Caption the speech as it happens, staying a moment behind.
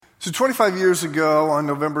So 25 years ago, on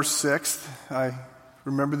November 6th, I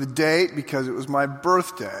remember the date because it was my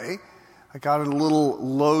birthday, I got in a little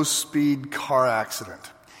low-speed car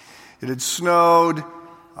accident. It had snowed.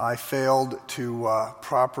 I failed to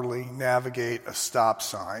properly navigate a stop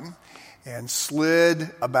sign and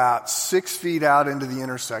slid about 6 feet out into the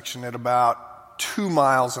intersection at about 2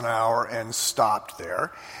 miles an hour and stopped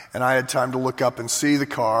there. And I had time to look up and see the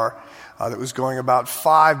car that was going about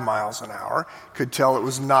 5 miles an hour. Could tell it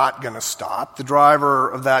was not going to stop. The driver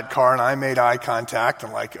of that car and I made eye contact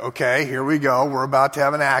and like, okay, here we go. We're about to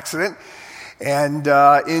have an accident. And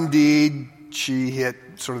indeed, she hit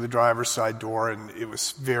sort of the driver's side door, and it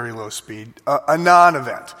was very low speed. A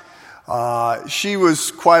non-event. She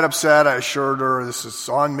was quite upset. I assured her, this is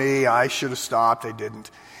on me. I should have stopped. I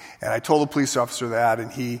didn't. And I told the police officer that,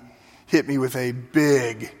 and he hit me with a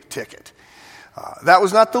big ticket. That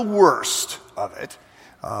was not the worst of it.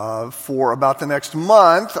 For about the next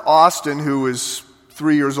month, Austin, who was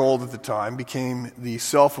 3 years old at the time, became the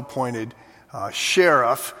self-appointed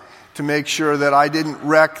sheriff to make sure that I didn't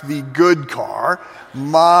wreck the good car,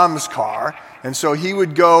 Mom's car. And so he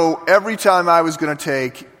would go, every time I was going to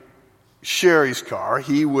take Sherry's car,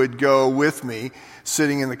 he would go with me,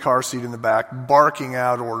 sitting in the car seat in the back, barking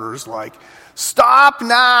out orders like, stop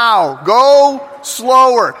now, go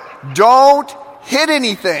slower, don't hit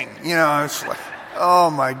anything. You know, it's like, oh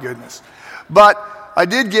my goodness. But I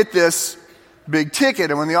did get this big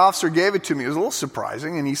ticket, and when the officer gave it to me, it was a little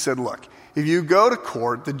surprising, and he said, look, if you go to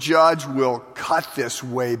court, the judge will cut this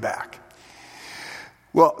way back.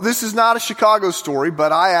 Well, this is not a Chicago story,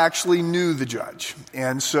 but I actually knew the judge.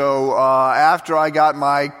 And so after I got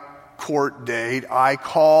my court date, I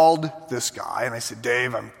called this guy, and I said,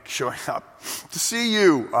 Dave, I'm showing up to see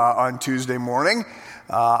you on Tuesday morning.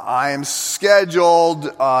 I am scheduled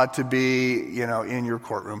to be, in your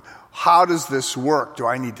courtroom. How does this work? Do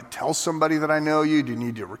I need to tell somebody that I know you? Do you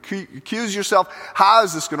need to recuse yourself? How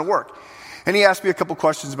is this going to work? And he asked me a couple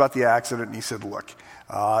questions about the accident, and he said, look,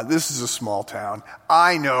 this is a small town.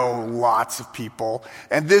 I know lots of people,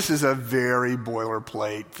 and this is a very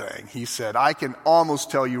boilerplate thing. He said, I can almost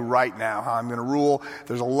tell you right now how I'm going to rule.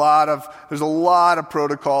 There's a lot of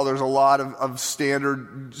protocol. There's a lot of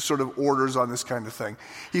standard sort of orders on this kind of thing.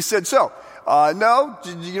 He said, no,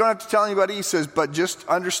 you don't have to tell anybody. He says, but just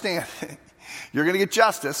understand, you're going to get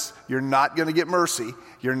justice. You're not going to get mercy.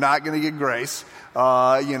 You're not going to get grace.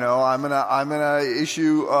 I'm gonna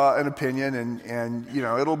issue an opinion, and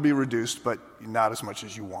it'll be reduced, but not as much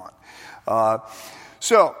as you want.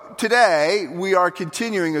 So today we are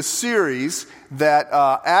continuing a series that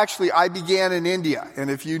actually I began in India,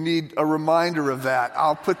 and if you need a reminder of that,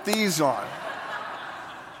 I'll put these on.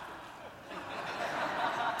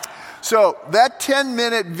 So that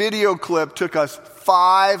 10-minute video clip took us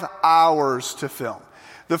 5 hours to film.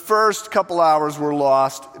 The first couple hours were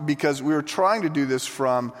lost because we were trying to do this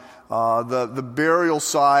from the burial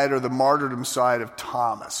side or the martyrdom side of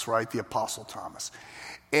Thomas, right? The Apostle Thomas.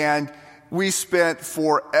 And we spent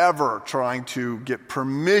forever trying to get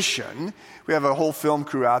permission. We have a whole film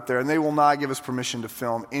crew out there, and they will not give us permission to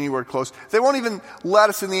film anywhere close. They won't even let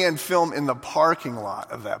us in the end film in the parking lot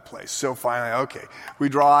of that place. So finally, okay, we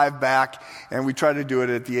drive back, and we try to do it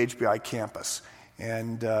at the HBI campus.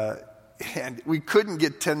 And we couldn't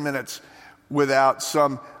get 10 minutes without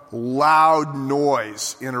some loud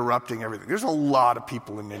noise interrupting everything. There's a lot of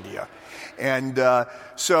people in India. And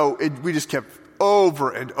we just kept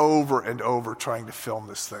over and over and over trying to film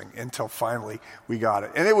this thing until finally we got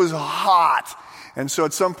it. And it was hot. And so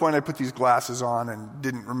at some point I put these glasses on and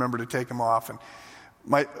didn't remember to take them off. And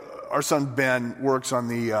our son Ben works on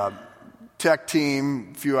the tech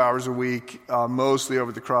team a few hours a week, mostly over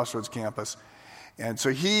at the Crossroads campus. And so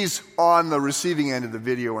he's on the receiving end of the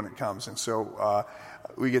video when it comes. And so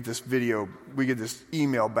we get this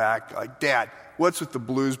email back like, Dad, what's with the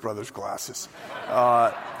Blues Brothers glasses?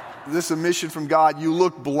 This is a mission from God. You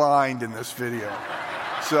look blind in this video.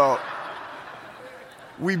 So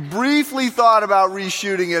we briefly thought about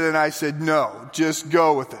reshooting it, and I said, no, just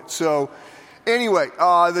go with it. So anyway,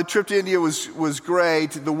 the trip to India was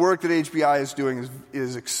great. The work that HBI is doing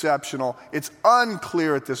is exceptional. It's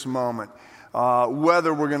unclear at this moment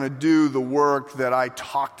whether we're going to do the work that I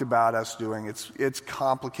talked about us doing. It's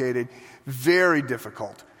complicated, very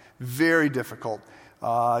difficult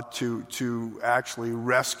to actually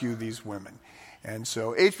rescue these women. And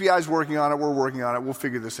so HBI is working on it. We're working on it. We'll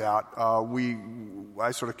figure this out.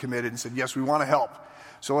 I sort of committed and said, yes, we want to help.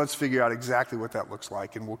 So let's figure out exactly what that looks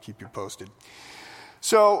like, and we'll keep you posted.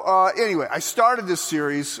 So anyway, I started this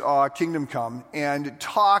series, Kingdom Come, and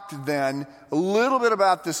talked then a little bit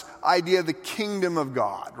about this idea of the kingdom of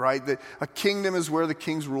God, right? That a kingdom is where the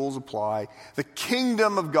king's rules apply. The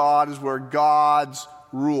kingdom of God is where God's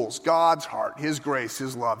rules, God's heart, His grace,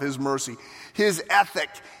 His love, His mercy, His ethic,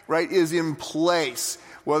 right, is in place.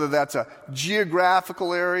 Whether that's a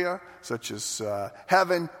geographical area, such as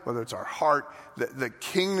heaven, whether it's our heart, the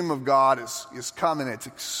kingdom of God is coming, it's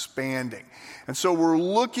expanding. And so we're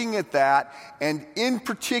looking at that, and in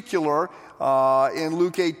particular, in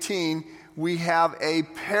Luke 18, we have a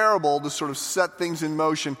parable to sort of set things in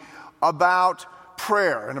motion about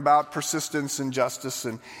prayer and about persistence and justice.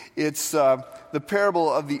 And it's the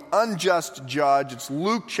parable of the unjust judge. It's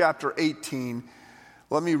Luke chapter 18.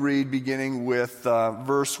 Let me read beginning with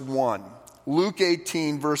verse 1. Luke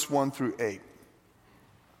 18, verse 1 through 8.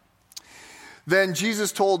 Then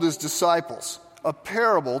Jesus told his disciples a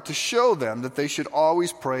parable to show them that they should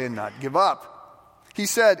always pray and not give up. He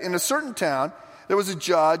said, in a certain town, there was a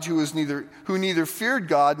judge who neither feared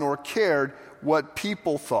God nor cared what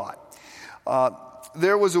people thought.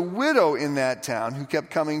 There was a widow in that town who kept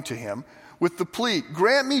coming to him with the plea,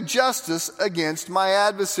 grant me justice against my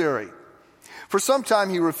adversary. For some time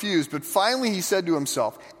he refused, but finally he said to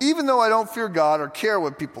himself, even though I don't fear God or care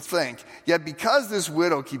what people think, yet because this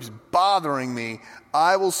widow keeps bothering me,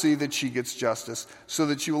 I will see that she gets justice so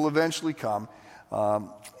that she will eventually come,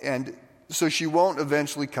 and so she won't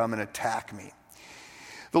eventually come and attack me.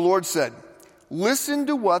 The Lord said, listen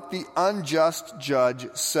to what the unjust judge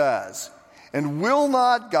says. And will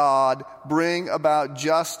not God bring about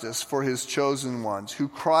justice for his chosen ones who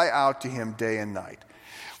cry out to him day and night?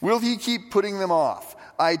 Will he keep putting them off?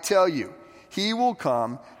 I tell you, he will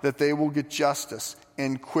come that they will get justice,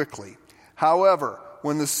 and quickly. However,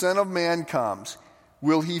 when the Son of Man comes,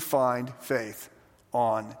 will he find faith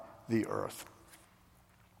on the earth?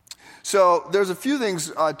 So there's a few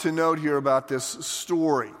things to note here about this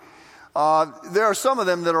story. There are some of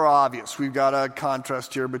them that are obvious. We've got a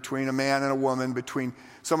contrast here between a man and a woman, between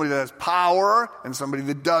somebody that has power and somebody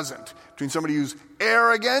that doesn't, between somebody who's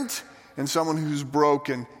arrogant and someone who's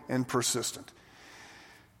broken and persistent.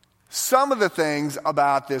 Some of the things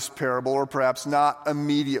about this parable are perhaps not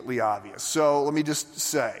immediately obvious. So let me just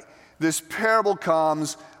say, this parable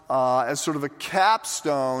comes as sort of a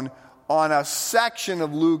capstone on a section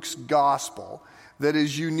of Luke's gospel that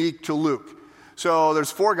is unique to Luke. So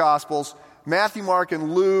there's 4 gospels. Matthew, Mark,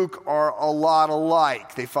 and Luke are a lot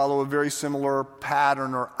alike. They follow a very similar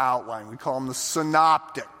pattern or outline. We call them the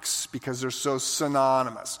synoptics because they're so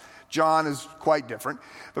synonymous. John is quite different.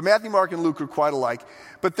 But Matthew, Mark, and Luke are quite alike.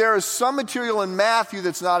 But there is some material in Matthew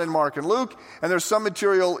that's not in Mark and Luke, and there's some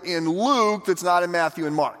material in Luke that's not in Matthew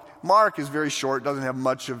and Mark. Mark is very short, doesn't have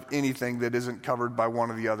much of anything that isn't covered by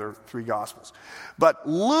one of the other 3 Gospels. But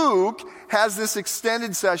Luke has this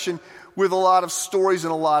extended session with a lot of stories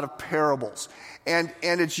and a lot of parables. And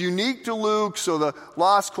it's unique to Luke, so the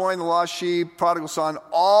lost coin, the lost sheep, prodigal son,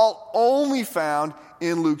 all only found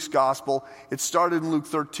in Luke's Gospel. It started in Luke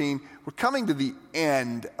 13. We're coming to the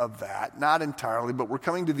end of that. Not entirely, but we're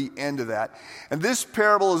coming to the end of that. And this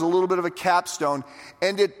parable is a little bit of a capstone,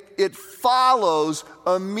 and it follows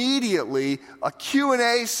immediately a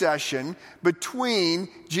Q&A session between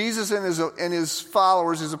Jesus and his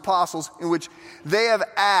followers, his apostles, in which they have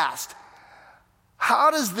asked, how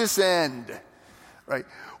does this end? Right?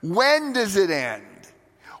 When does it end?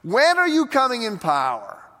 When are you coming in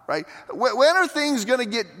power? Right? When are things going to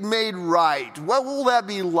get made right? What will that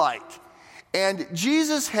be like? And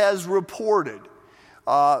Jesus has reported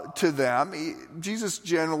to them. Jesus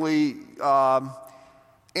generally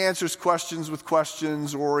answers questions with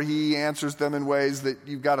questions, or he answers them in ways that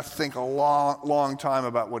you've got to think a long time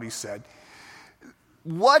about what he said.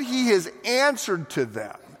 What he has answered to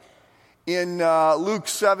them in Luke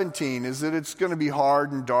 17 is that it's going to be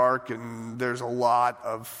hard and dark, and there's a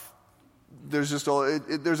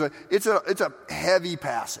heavy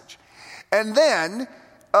passage. And then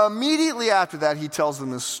immediately after that, he tells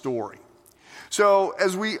them this story. So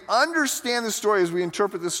as we understand the story, as we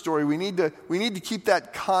interpret this story, we need to keep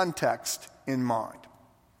that context in mind.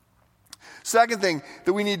 Second thing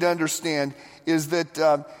that we need to understand is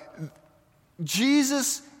that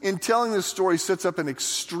Jesus, in telling this story, sets up an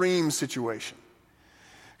extreme situation.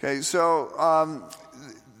 Okay, so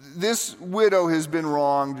this widow has been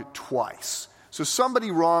wronged twice. So somebody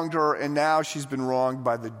wronged her, and now she's been wronged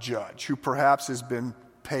by the judge, who perhaps has been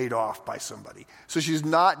paid off by somebody. So she's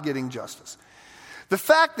not getting justice. The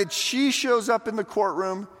fact that she shows up in the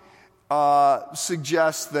courtroom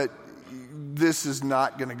suggests that this is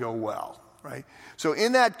not going to go well. right? So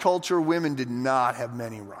in that culture, women did not have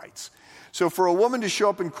many rights. So for a woman to show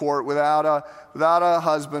up in court without a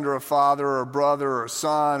husband or a father or a brother or a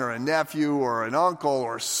son or a nephew or an uncle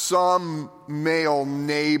or some male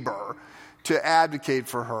neighbor to advocate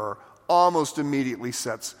for her almost immediately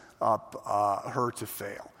sets up her to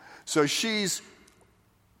fail. So she's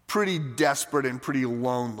pretty desperate and pretty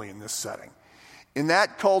lonely in this setting. In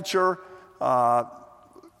that culture,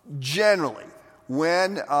 generally,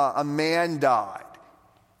 when a man died,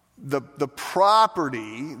 the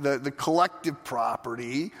property, the collective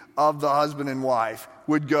property of the husband and wife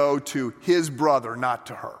would go to his brother, not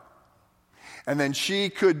to her. And then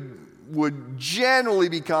she would generally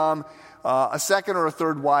become a second or a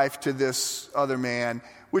third wife to this other man,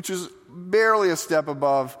 which is barely a step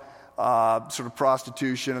above sort of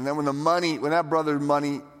prostitution. And then when that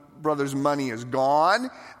brother's money is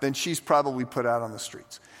gone, then she's probably put out on the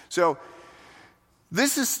streets. So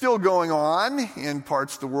this is still going on in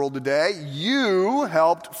parts of the world today. You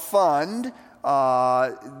helped fund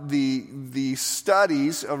the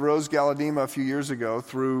studies of Rose Galadima a few years ago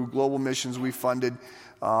through Global Missions. We funded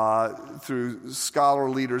through Scholar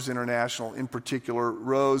Leaders International, in particular.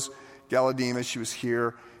 Rose Galadima, she was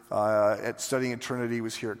here studying at Trinity,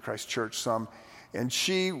 was here at Christ Church some. And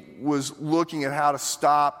she was looking at how to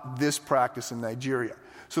stop this practice in Nigeria.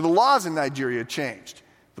 So the laws in Nigeria changed.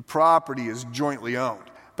 The property is jointly owned.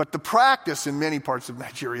 But the practice in many parts of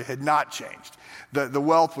Nigeria had not changed. The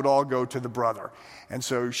wealth would all go to the brother. And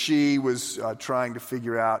so she was trying to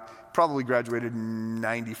figure out, probably graduated in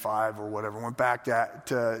 95 or whatever, went back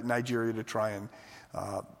to Nigeria to try and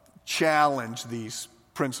challenge these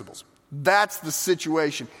principles. That's the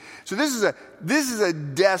situation. So this is a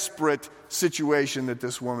desperate situation that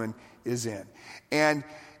this woman is in. And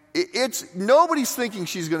nobody's thinking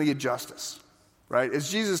she's going to get justice. Right,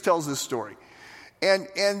 as Jesus tells this story.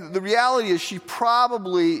 And the reality is she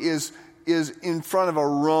probably is in front of a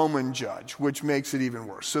Roman judge, which makes it even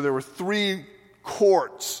worse. So there were 3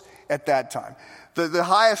 courts at that time. The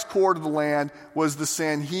highest court of the land was the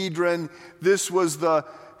Sanhedrin. This was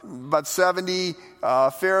about 70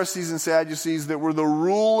 Pharisees and Sadducees that were the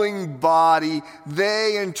ruling body.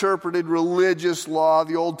 They interpreted religious law,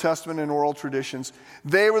 the Old Testament and oral traditions.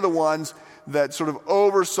 They were the ones that sort of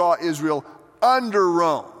oversaw Israel under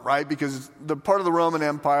Rome, right? Because the part of the Roman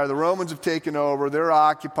Empire, the Romans have taken over, they're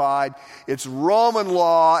occupied. It's Roman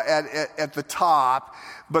law at the top,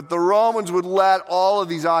 but the Romans would let all of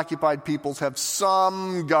these occupied peoples have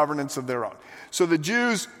some governance of their own. So the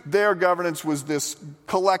Jews, their governance was this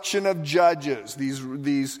collection of judges,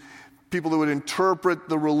 these people that would interpret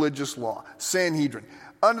the religious law. Sanhedrin.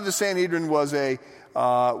 Under the Sanhedrin was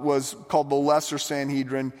called the Lesser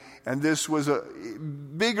Sanhedrin, and this was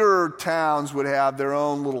bigger towns would have their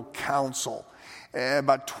own little council,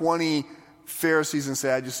 about 20 Pharisees and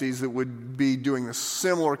Sadducees that would be doing a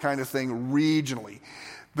similar kind of thing regionally.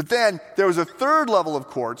 But then there was a third level of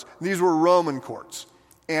courts. These were Roman courts,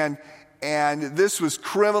 and this was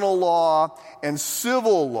criminal law and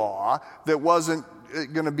civil law that wasn't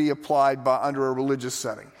going to be applied under a religious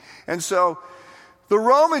setting. And so the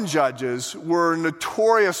Roman judges were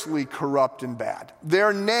notoriously corrupt and bad.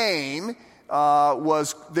 Their name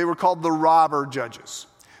they were called the robber judges.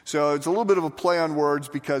 So it's a little bit of a play on words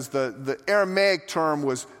because the Aramaic term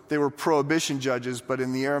was they were prohibition judges, but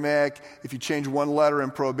in the Aramaic, if you change one letter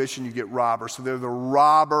in prohibition, you get robber. So they're the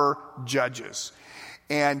robber judges.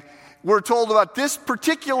 And we're told about this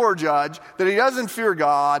particular judge that he doesn't fear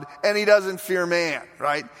God and he doesn't fear man,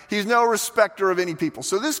 right? He's no respecter of any people.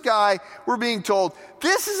 So this guy, we're being told,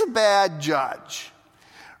 this is a bad judge,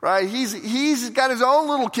 right? He's got his own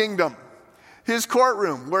little kingdom, his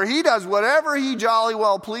courtroom, where he does whatever he jolly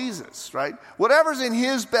well pleases, right? Whatever's in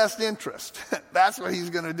his best interest, that's what he's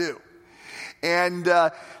going to do. And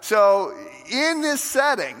so in this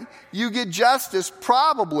setting, you get justice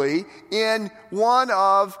probably in one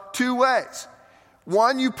of 2 ways.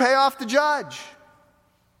 One, you pay off the judge.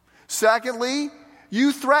 Secondly,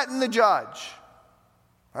 you threaten the judge.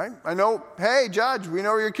 Right? I know, hey, judge, we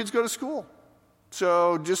know where your kids go to school.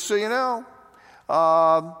 So just so you know,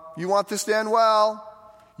 you want this to end well,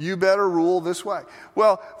 you better rule this way.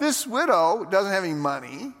 Well, this widow doesn't have any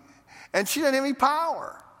money, and she doesn't have any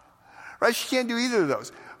power. Right? She can't do either of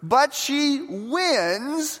those. But she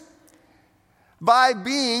wins by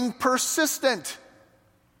being persistent.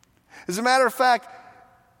 As a matter of fact,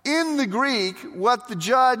 in the Greek, what the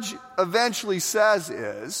judge eventually says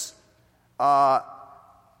is, I'm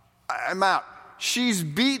out. She's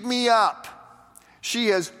beat me up. She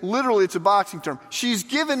has, literally, it's a boxing term, she's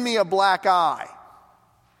given me a black eye.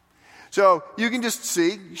 So you can just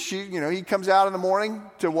see, he comes out in the morning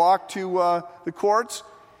to walk to the courts,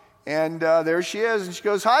 and there she is, and she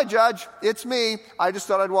goes, "Hi, Judge, it's me. I just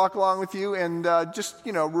thought I'd walk along with you and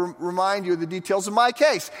remind you of the details of my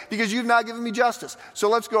case, because you've not given me justice. So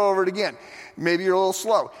let's go over it again. Maybe you're a little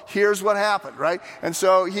slow. Here's what happened," right? And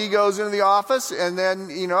so he goes into the office, and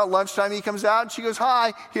then, at lunchtime he comes out, and she goes,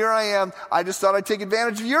 "Hi, here I am. I just thought I'd take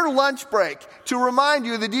advantage of your lunch break to remind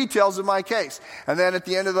you of the details of my case." And then at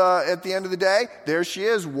the end of the day, there she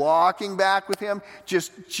is walking back with him.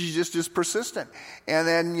 She just is persistent. And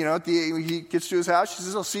then, he gets to his house. She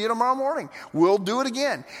says, "I'll see you tomorrow morning. We'll do it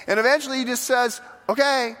again." And eventually he just says,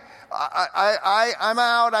 "Okay, I'm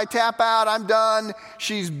out. I tap out. I'm done.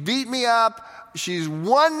 She's beat me up. She's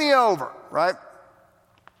won me over," right?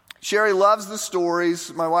 Sherry loves the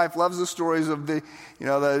stories. My wife loves the stories of the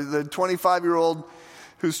 25-year-old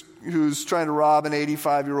who's trying to rob an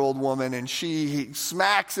 85-year-old woman, and he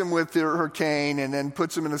smacks him with her cane and then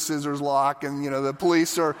puts him in a scissors lock, and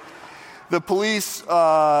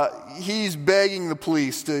he's begging the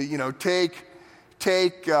police to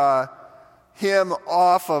take him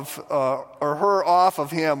off of or her off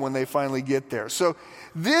of him when they finally get there. So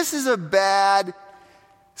this is a bad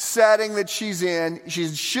setting that she's in.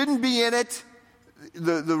 She shouldn't be in it.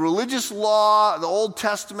 The religious law, the Old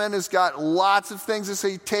Testament, has got lots of things that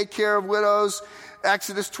say take care of widows.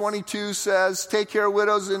 Exodus 22 says take care of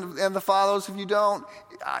widows and the fatherless. If you don't,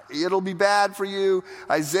 it'll be bad for you.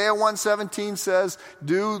 Isaiah 1:17 says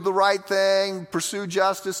do the right thing, pursue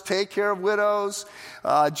justice, take care of widows.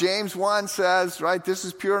 James 1 says, right, this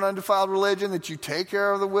is pure and undefiled religion, that you take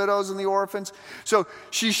care of the widows and the orphans. So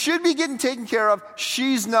she should be getting taken care of.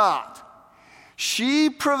 She's not.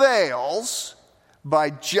 She prevails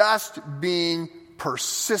by just being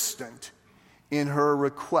persistent in her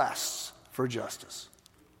requests for justice.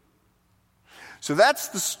 So that's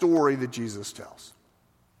the story that Jesus tells.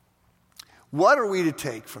 What are we to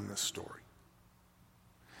take from this story?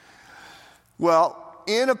 Well,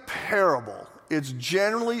 in a parable, it's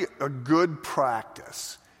generally a good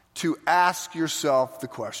practice to ask yourself the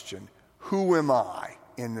question, who am I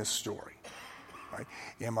in this story? Right?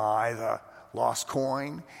 Am I the lost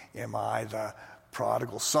coin? Am I the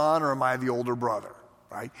prodigal son, or am I the older brother?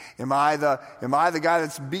 Right? Am I the guy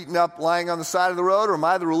that's beaten up lying on the side of the road, or am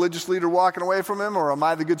I the religious leader walking away from him, or am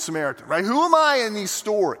I the good Samaritan? Right? Who am I in these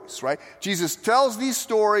stories? Right? Jesus tells these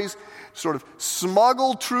stories, sort of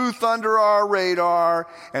smuggle truth under our radar,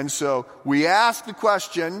 and so we ask the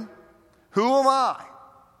question, who am I?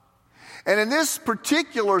 And in this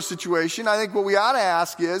particular situation, I think what we ought to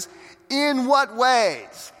ask is, in what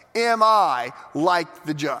ways am I like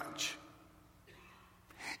the judge?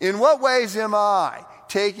 In what ways am I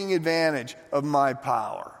taking advantage of my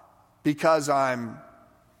power because I'm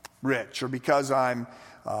rich, or because I'm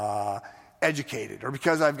educated, or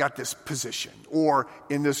because I've got this position, or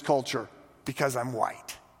in this culture, because I'm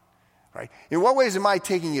white? Right? In what ways am I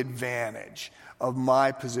taking advantage of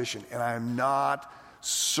my position and I'm not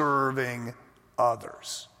serving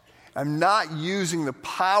others? I'm not using the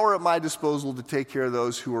power at my disposal to take care of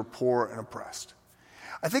those who are poor and oppressed.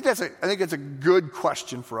 I think that's a good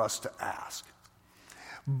question for us to ask.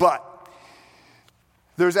 But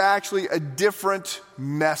there's actually a different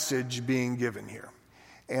message being given here.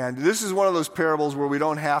 And this is one of those parables where we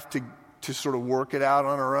don't have to sort of work it out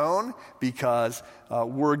on our own, because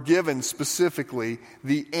we're given specifically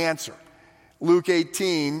the answer. Luke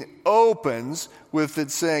 18 opens with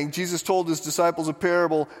it saying, Jesus told his disciples a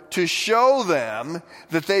parable to show them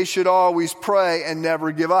that they should always pray and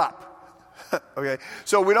never give up. Okay,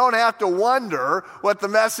 so we don't have to wonder what the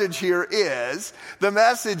message here is. The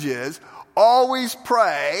message is always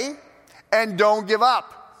pray and don't give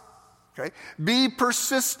up. Okay, be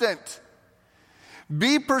persistent.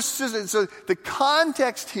 Be persistent. So the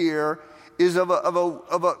context here is of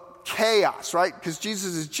a chaos, right? Because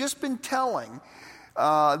Jesus has just been telling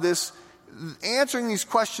answering these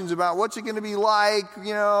questions about what's it going to be like,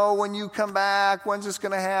 when you come back, when's this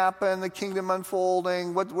going to happen, the kingdom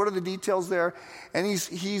unfolding, what are the details there? And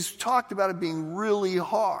he's talked about it being really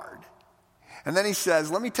hard. And then he says,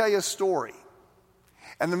 let me tell you a story.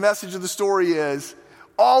 And the message of the story is,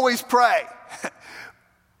 always pray.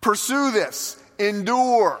 Pursue this.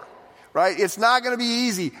 Endure. Right? It's not going to be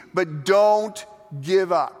easy, but don't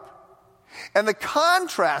give up. And the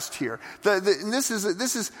contrast here, and this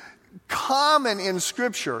is common in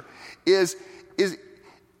Scripture, is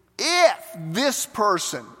if this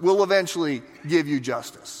person will eventually give you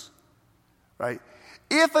justice, right?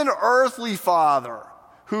 If an earthly father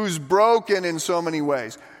who's broken in so many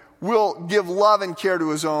ways will give love and care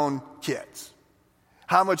to his own kids,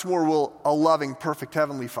 how much more will a loving, perfect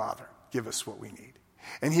heavenly Father give us what we need.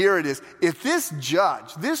 And here it is. If this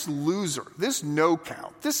judge, this loser, this no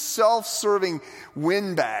count, this self-serving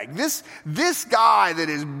windbag, this guy that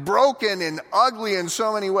is broken and ugly in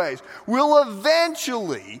so many ways, will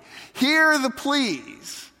eventually hear the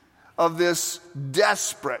pleas of this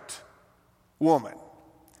desperate woman,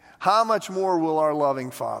 how much more will our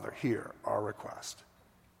loving Father hear our request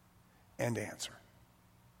and answer?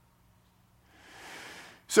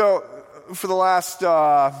 So, for the last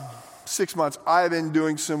 6 months, I've been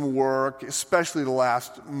doing some work, especially the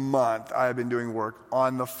last month, I've been doing work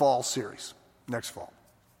on the fall series, next fall.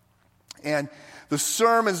 And the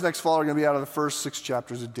sermons next fall are going to be out of the first 6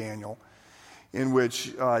 chapters of Daniel, in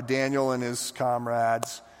which Daniel and his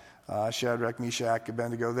comrades, Shadrach, Meshach,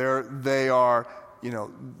 Abednego,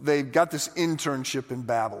 they've got this internship in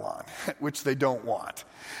Babylon, which they don't want.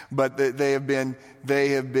 But they have been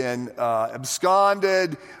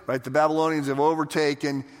absconded, right? The Babylonians have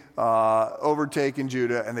overtaken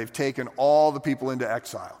Judah, and they've taken all the people into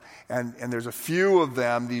exile. And there's a few of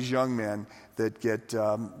them, these young men, that get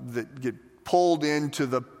pulled into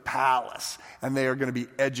the palace, and they are going to be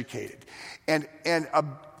educated. And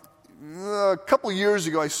a couple years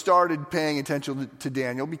ago, I started paying attention to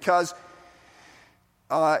Daniel because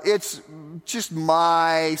it's just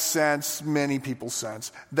my sense, many people's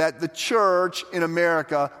sense, that the church in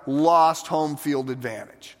America lost home field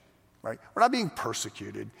advantage. Right? We're not being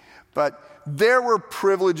persecuted, but there were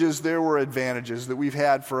privileges, there were advantages that we've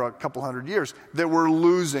had for a couple hundred years that we're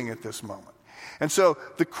losing at this moment. And so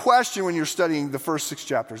the question when you're studying the first 6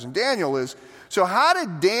 chapters in Daniel is, so how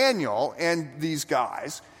did Daniel and these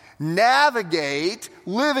guys navigate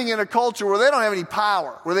living in a culture where they don't have any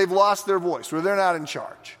power, where they've lost their voice, where they're not in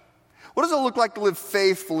charge? What does it look like to live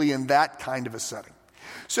faithfully in that kind of a setting?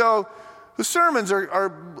 So the sermons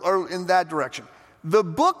are in that direction. The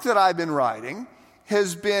book that I've been writing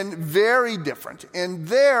has been very different. And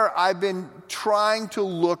there I've been trying to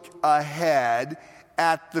look ahead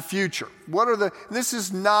at the future. This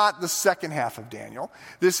is not the second half of Daniel.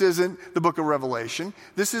 This isn't the book of Revelation.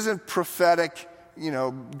 This isn't prophetic,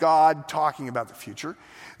 God talking about the future.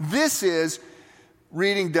 This is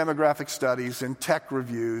reading demographic studies and tech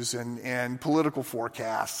reviews and political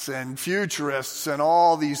forecasts and futurists and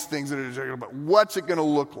all these things that are talking about what's it going to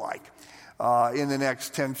look like in the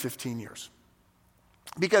next 10, 15 years.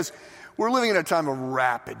 Because we're living in a time of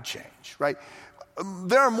rapid change, right?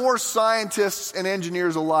 There are more scientists and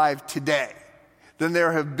engineers alive today than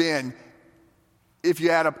there have been if you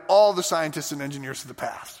add up all the scientists and engineers of the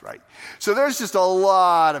past, right? So there's just a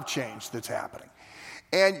lot of change that's happening.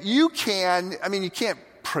 And you can't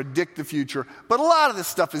predict the future, but a lot of this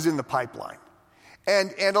stuff is in the pipeline.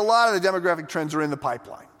 And a lot of the demographic trends are in the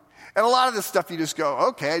pipeline. And a lot of this stuff you just go,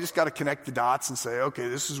 okay, I just got to connect the dots and say, okay,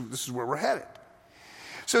 this is where we're headed.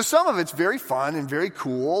 So some of it's very fun and very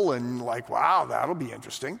cool and like, wow, that'll be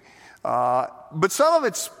interesting. But some of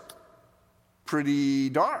it's pretty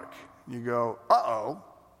dark. You go, uh-oh,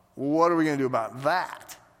 what are we going to do about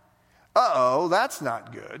that? Uh-oh, that's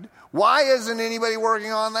not good. Why isn't anybody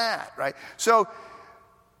working on that, right? So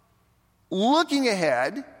looking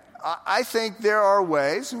ahead, I think there are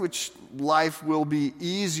ways in which life will be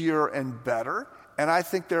easier and better, and I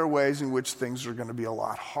think there are ways in which things are going to be a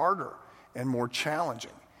lot harder and more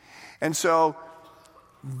challenging. And so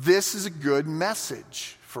this is a good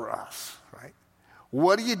message for us, right?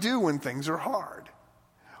 What do you do when things are hard?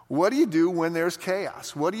 What do you do when there's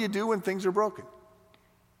chaos? What do you do when things are broken?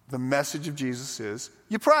 The message of Jesus is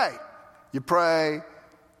you pray. You pray,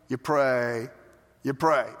 you pray, you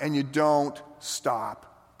pray, and you don't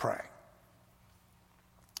stop praying.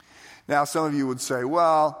 Now, some of you would say,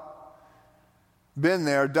 well, been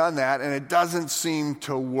there, done that, and it doesn't seem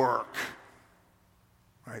to work.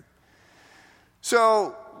 Right?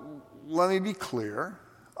 So, let me be clear.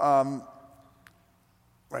 Right?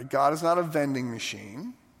 God is not a vending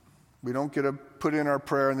machine. We don't get to put in our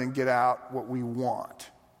prayer and then get out what we want.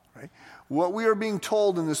 Right? What we are being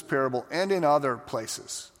told in this parable and in other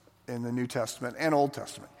places in the New Testament and Old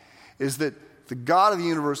Testament is that the God of the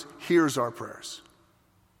universe hears our prayers.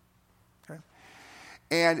 Okay?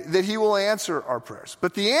 And that he will answer our prayers.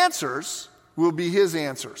 But the answers will be his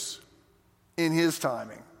answers in his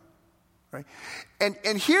timing. Right? And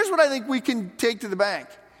here's what I think we can take to the bank.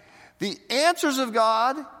 The answers of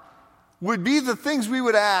God would be the things we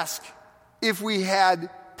would ask if we had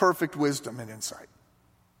perfect wisdom and insight.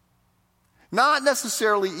 Not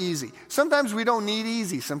necessarily easy. Sometimes we don't need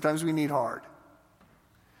easy. Sometimes we need hard.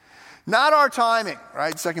 Not our timing,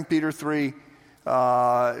 right? 2 Peter 3,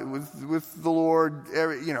 with the Lord,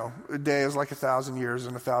 a day is like 1,000 years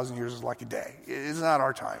and 1,000 years is like a day. It's not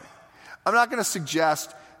our timing. I'm not going to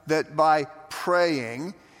suggest that by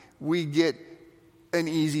praying we get an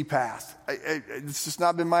easy path. It's just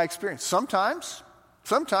not been my experience. Sometimes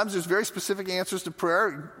there's very specific answers to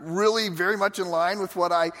prayer, really very much in line with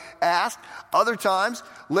what I asked. Other times,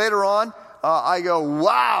 later on, I go,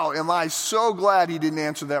 wow, am I so glad he didn't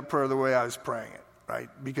answer that prayer the way I was praying it, right?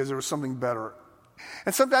 Because there was something better.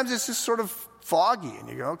 And sometimes it's just sort of foggy, and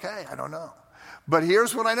you go, okay, I don't know. But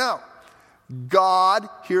here's what I know. God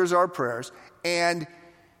hears our prayers, and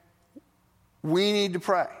we need to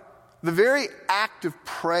pray. The very act of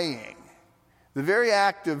praying, the very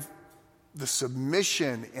act of the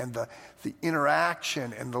submission and the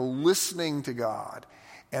interaction and the listening to God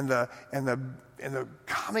and the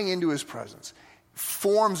coming into his presence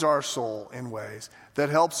forms our soul in ways that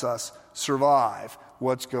helps us survive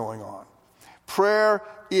what's going on. Prayer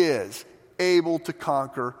is able to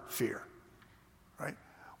conquer fear. Right?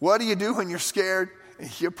 What do you do when you're scared?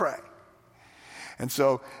 You pray. And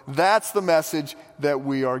so that's the message that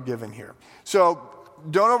we are given here. So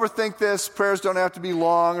don't overthink this. Prayers don't have to be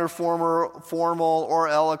long or formal or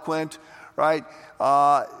eloquent, right?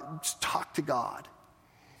 Just talk to God.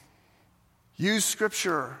 Use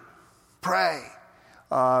Scripture. Pray.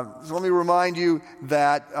 So let me remind you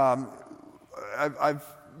that I've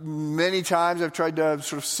many times I've tried to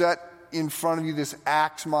sort of set in front of you this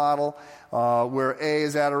ACTS model where A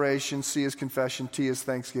is adoration, C is confession, T is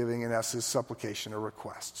thanksgiving, and S is supplication or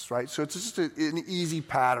requests, right? So it's just an easy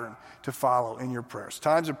pattern to follow in your prayers.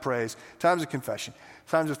 Times of praise, times of confession,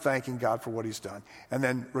 times of thanking God for what he's done, and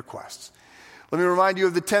then requests. Let me remind you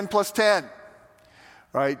of the 10 plus 10,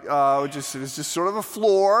 right? It's just sort of a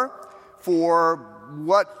floor for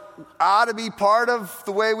what ought to be part of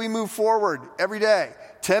the way we move forward every day.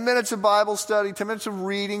 10 minutes of Bible study, 10 minutes of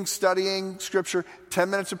reading, studying Scripture, 10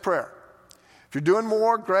 minutes of prayer. If you're doing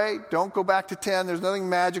more, great. Don't go back to 10. There's nothing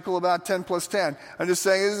magical about 10 plus 10. I'm just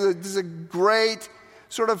saying this is a great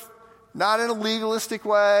sort of, not in a legalistic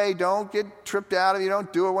way. Don't get tripped out if you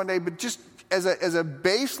don't do it one day, but just as a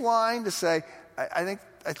baseline to say, I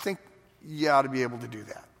think you ought to be able to do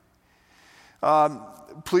that.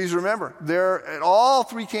 Please remember, there at all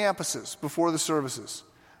 3 campuses before the services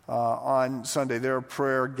on Sunday, there are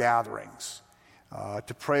prayer gatherings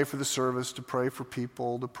to pray for the service, to pray for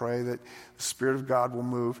people, to pray that the Spirit of God will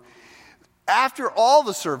move. After all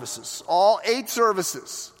the services, all 8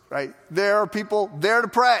 services, right, there are people there to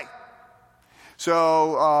pray.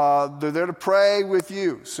 So they're there to pray with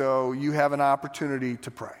you, so you have an opportunity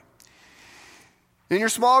to pray. In your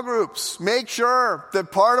small groups, make sure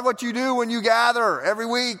that part of what you do when you gather every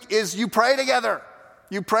week is you pray together.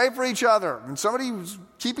 You pray for each other. And somebody's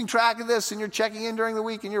keeping track of this and you're checking in during the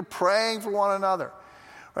week and you're praying for one another.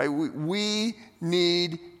 Right? We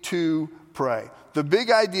need to pray. The big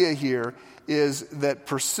idea here is that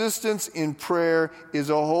persistence in prayer is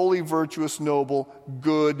a holy, virtuous, noble,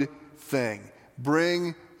 good thing.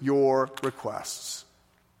 Bring your requests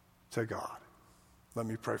to God. Let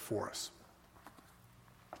me pray for us.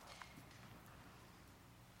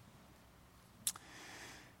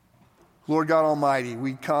 Lord God Almighty,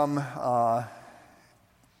 we come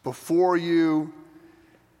before you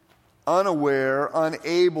unaware,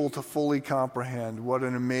 unable to fully comprehend what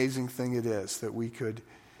an amazing thing it is that we could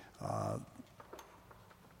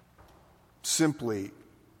simply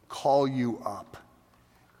call you up,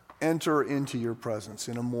 enter into your presence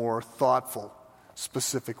in a more thoughtful,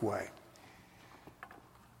 specific way.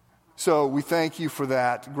 So we thank you for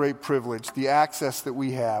that great privilege, the access that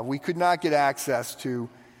we have. We could not get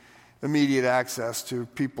immediate access to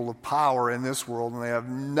people of power in this world, and they have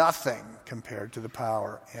nothing compared to the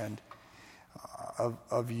power and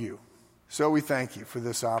of you. So we thank you for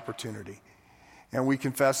this opportunity. And we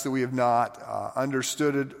confess that we have not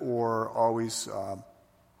understood it or always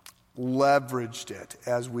leveraged it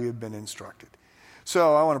as we have been instructed.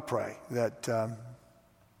 So I want to pray that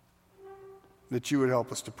you would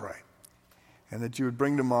help us to pray, and that you would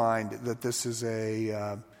bring to mind that this is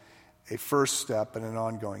a first step and an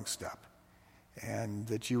ongoing step, and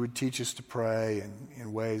that you would teach us to pray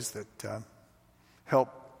in ways that help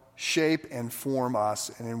shape and form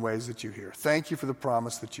us, and in ways that you hear. Thank you for the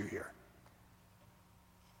promise that you hear.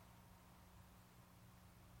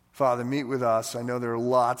 Father, meet with us. I know there are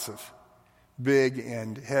lots of big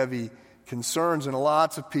and heavy concerns and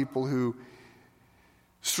lots of people who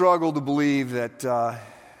struggle to believe that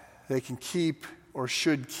they can keep or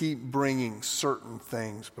should keep bringing certain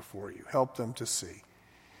things before you. Help them to see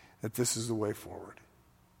that this is the way forward.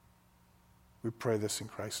 We pray this in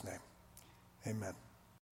Christ's name. Amen.